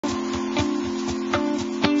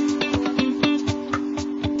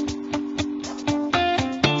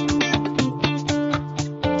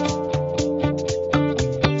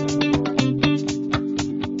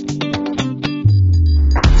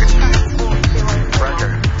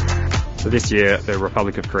this year, the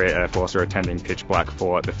Republic of Korea Air Force are attending Pitch Black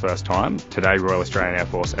for the first time. Today, Royal Australian Air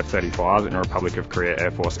Force F-35 and Republic of Korea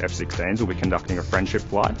Air Force F-16s will be conducting a friendship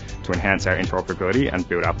flight to enhance our interoperability and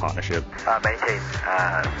build our partnership.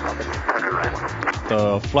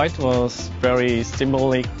 The flight was very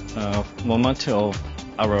symbolic moment of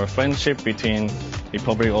our friendship between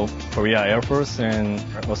Republic of Korea Air Force and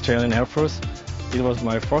Australian Air Force. It was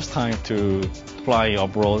my first time to fly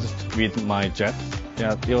abroad with my jet.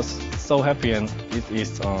 Yeah, it was so happy, and it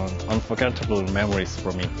is unforgettable memories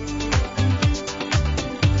for me.